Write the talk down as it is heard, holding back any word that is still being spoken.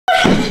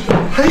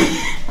Hey!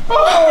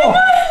 Oh!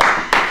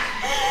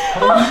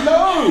 Oh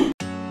no!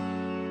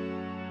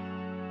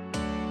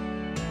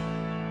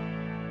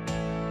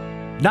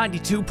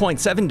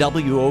 92.7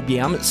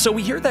 WOBM. So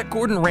we hear that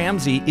Gordon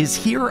Ramsay is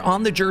here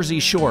on the Jersey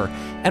Shore,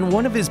 and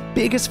one of his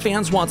biggest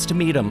fans wants to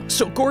meet him.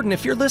 So Gordon,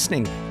 if you're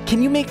listening,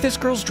 can you make this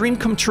girl's dream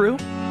come true?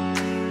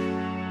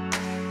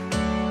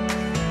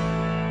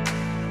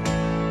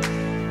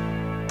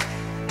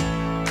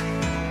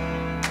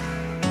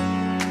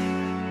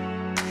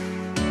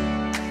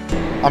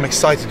 I'm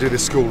excited to do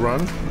this school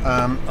run.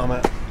 I'm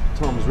at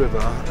Tom's River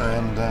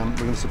and we're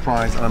going to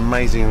surprise an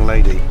amazing young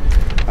lady.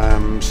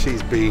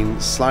 She's been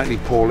slightly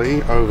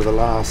poorly over the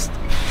last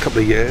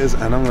couple of years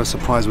and I'm going to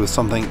surprise her with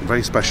something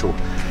very special.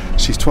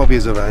 She's 12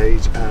 years of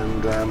age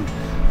and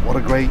what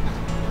a great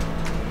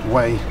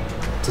way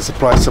to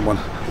surprise someone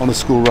on a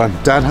school run.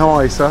 Dad, how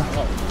are you, sir?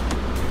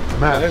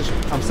 Man,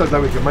 I'm so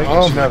glad we can make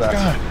it. You know that.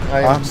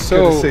 I'm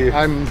so good to see you.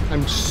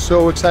 I'm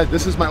so excited.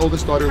 This is my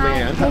oldest daughter,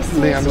 Leanne.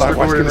 Leanne,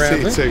 likewise, good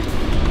to see you too.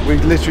 We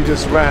literally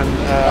just ran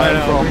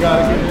from Can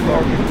I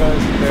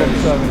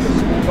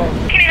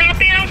help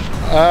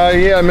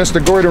you? Yeah,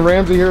 Mr. Gordon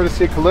Ramsay here to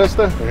see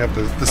Kallista. We have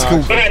the school.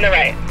 Behind the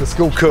right. The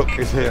school cook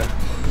is here.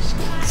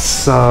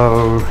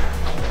 So.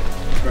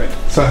 Great.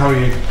 So how are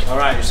you? All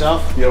right,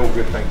 yourself? Yeah, all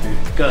good, thank you.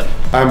 Good.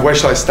 Where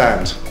shall I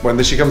stand? When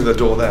she comes to the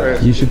door there?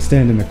 You should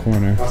stand in the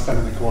corner. I'll stand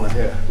in the corner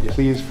here. Yeah.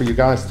 Please, for you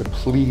guys to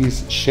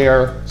please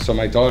share so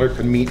my daughter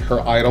could meet her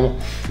idol.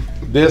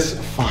 This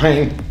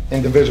fine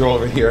individual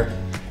over here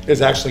is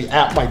actually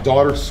at my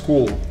daughter's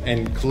school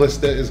and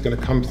Kallista is gonna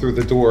come through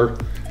the door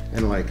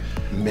in like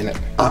a minute.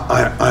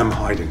 I'm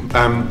hiding.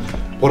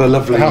 What a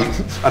lovely,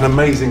 an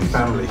amazing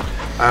family.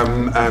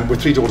 And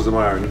with 3 daughters of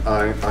my own,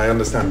 I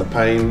understand the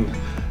pain,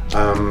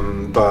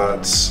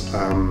 but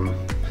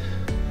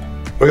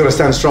we're gonna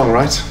stand strong,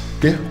 right?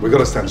 Yeah. We've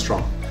gotta stand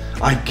strong.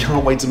 I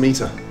can't wait to meet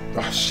her.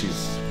 Oh,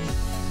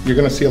 you're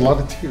gonna see a lot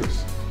of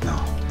tears. No.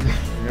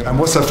 And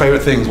what's her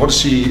favorite things? What does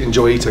she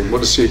enjoy eating? What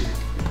does she?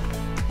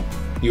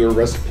 Your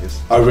recipes.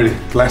 Oh really?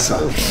 Bless her.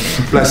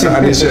 Bless her.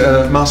 And is it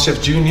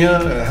MasterChef Junior,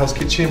 Hell's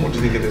Kitchen? What do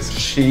you think it is?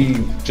 She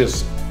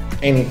just,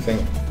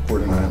 anything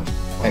Gordon Ramsay.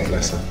 Oh,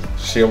 bless her.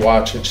 She'll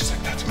watch it, she's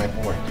like, that's my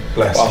boy.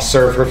 Bless I'll her.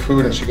 serve her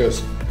food and she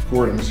goes, if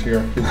Gordon's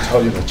here, he'll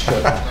tell you the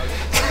truth.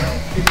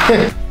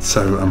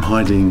 So I'm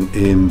hiding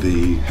in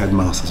the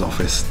headmaster's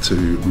office to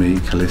meet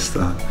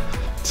Kallista,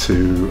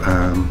 to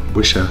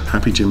wish her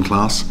happy gym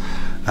class.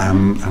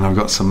 And I've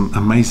got some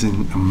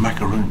amazing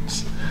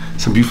macaroons,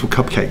 some beautiful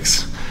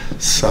cupcakes.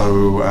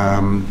 So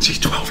she's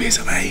 12 years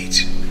of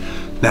age.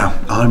 Now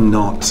I'm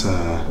not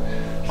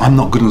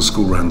good on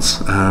school runs,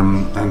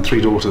 and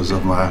 3 daughters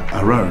of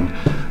our own.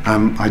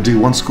 I do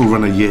 1 school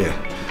run a year,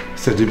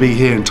 so to be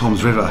here in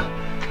Tom's River,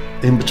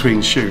 in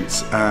between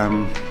shoots,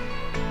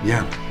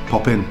 yeah,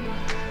 pop in.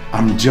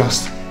 I'm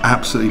just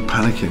absolutely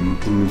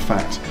panicking. In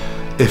fact,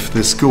 if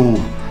the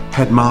school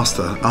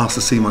headmaster asked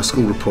to see my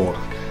school report,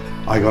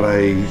 I got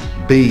a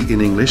B in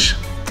English,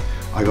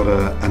 I got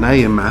an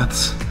A in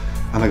maths,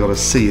 and I got a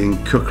C in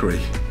cookery.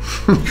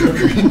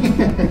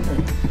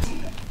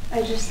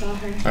 I just saw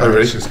her. Oh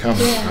really? She's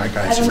coming. Yeah. All right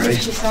guys, I don't you ready?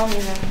 think she saw me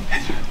then.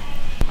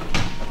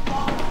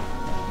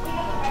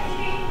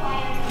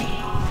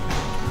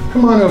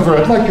 Come on over,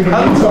 I'd like you to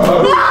meet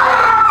someone.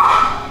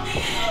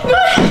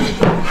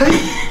 Hey!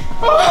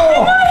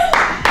 Oh!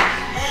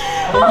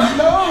 Oh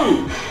no!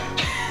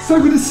 So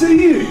good to see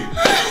you!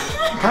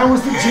 How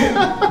was the gym?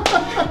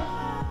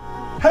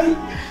 Hey!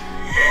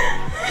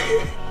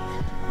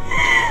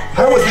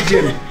 How was the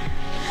gym?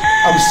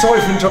 I'm sorry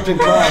for interrupting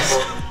class.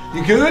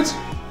 You good?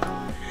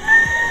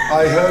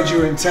 I heard you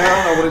were in town,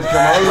 I wanted to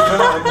come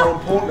over, and more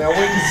importantly, I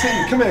wanted to see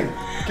you. Come here.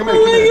 Come here,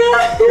 come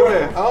here. Come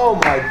here. Oh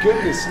my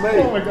goodness me.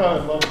 Oh my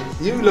God, I love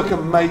this. You look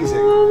amazing.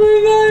 Oh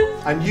my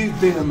God. And you've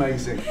been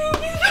amazing.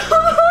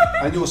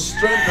 And your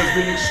strength has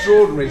been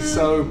extraordinary.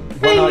 So when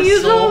Thank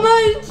you so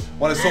much.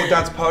 When I saw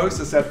Dad's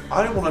post, I said,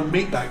 I don't want to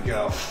meet that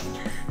girl.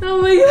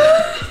 Oh my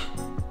God.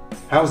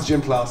 How was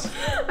gym class?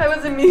 I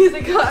was in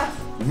music class.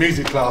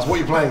 Music class, what are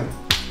you playing?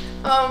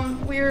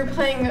 We were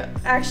playing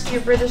actually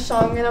a British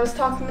song and I was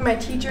talking to my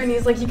teacher and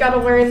he's like, you gotta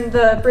learn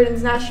the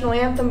Britain's national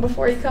anthem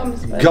before he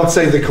comes. But God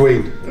Save the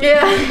Queen.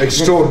 yeah.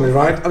 Extraordinary,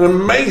 right? An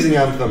amazing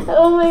anthem.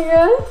 Oh my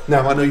God.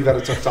 Now, I know you've had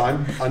a tough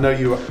time. I know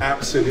you are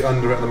absolutely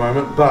under it at the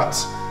moment, but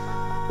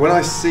when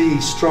I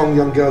see strong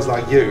young girls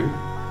like you,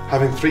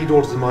 having 3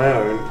 daughters of my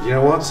own, you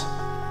know what?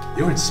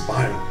 You're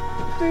inspiring.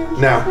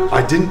 Now,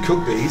 I didn't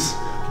cook these,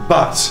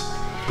 but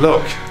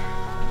look,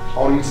 I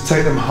want you to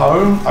take them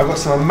home. I've got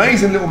some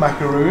amazing little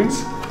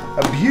macaroons,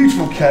 a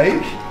beautiful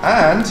cake,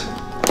 and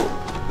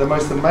the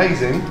most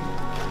amazing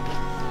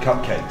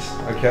cupcakes,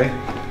 okay?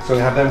 So we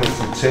have them with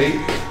some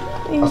tea.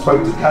 I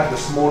spoke to Dad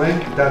this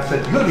morning. Dad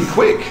said, you gotta be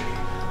quick,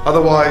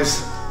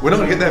 otherwise we're not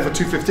gonna get there for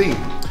 2:15.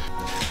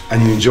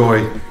 And you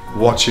enjoy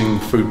watching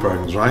food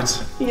programs, right?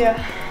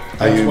 Yeah.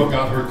 That's what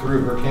got her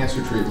through her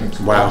cancer treatments.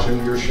 Wow.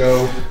 Watching your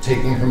show,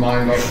 taking her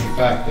mind off the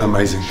fact that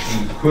amazing.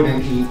 she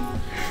couldn't eat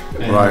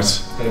And Right.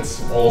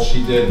 That's all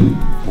she did.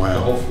 Wow. The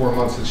whole 4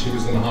 months that she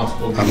was in the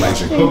hospital. We Amazing.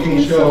 watched a cooking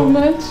Thank you show. so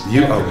much.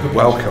 You are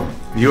welcome.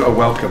 You are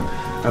welcome.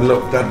 And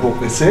look, Dad brought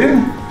this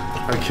in.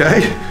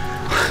 Okay.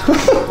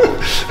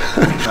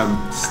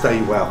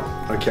 Stay well.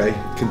 Okay.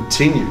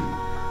 Continue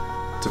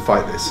to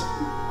fight this,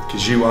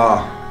 because you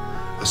are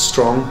a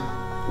strong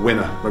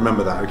winner.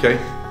 Remember that. Okay.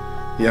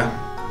 Yeah.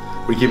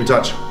 We keep in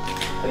touch.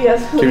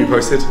 Yes. Keep me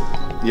posted.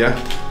 Yeah.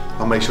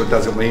 I'll make sure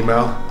Dad's got my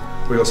email.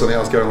 We got something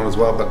else going on as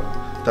well, but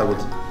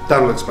Dad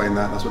will explain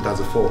that. That's what Dads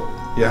are for.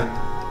 Yeah.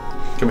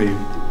 Come here.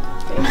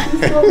 Thank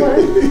you so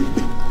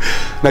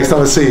much. Next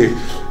time I see you,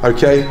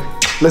 okay?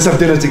 Let's have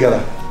dinner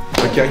together,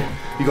 okay?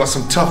 You got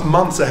some tough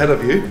months ahead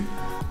of you,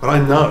 but I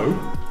know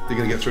you're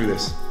gonna get through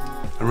this.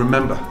 And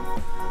remember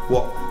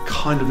what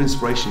kind of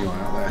inspiration you are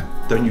out there.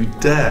 Don't you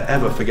dare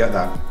ever forget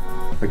that,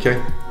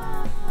 okay?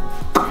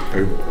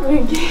 Boom.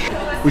 Thank you.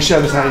 We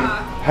share the same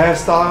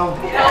hairstyle,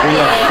 we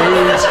love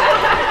food.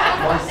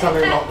 Mine's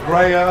something a lot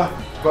grayer,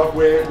 but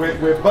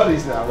we're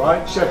buddies now,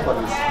 right? Chef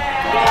buddies.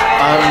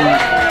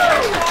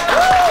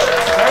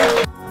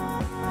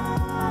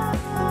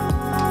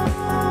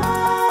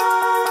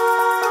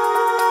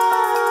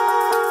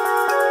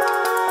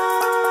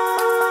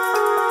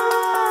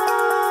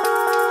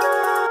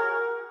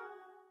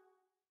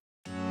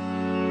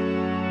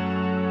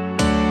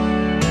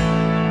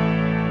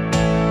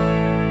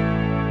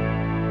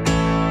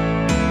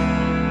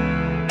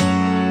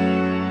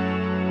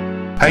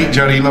 Hey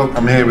Jody, look,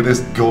 I'm here with this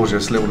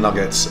gorgeous little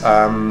nuggets.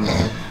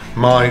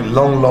 My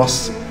long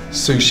lost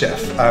sous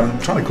chef. I'm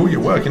trying to call you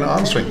at work, you're not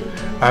answering.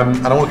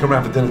 And I want to come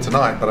around for dinner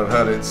tonight, but I've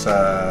heard it's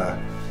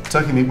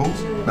turkey meatballs.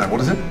 No,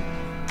 what is it?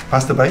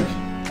 Pasta bake?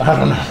 I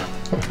don't know.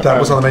 That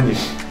was on the menu.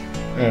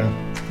 Yeah.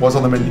 What's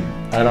on the menu?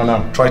 I don't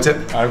know.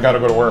 Tri-tip? I've got to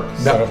go to work.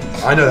 No,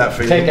 So. I know that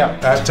for you. Takeout.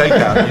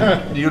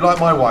 Takeout. You like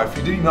my wife.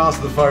 You didn't even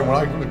answer the phone when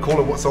I call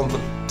her what's on for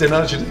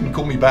dinner. She didn't even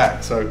call me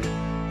back. So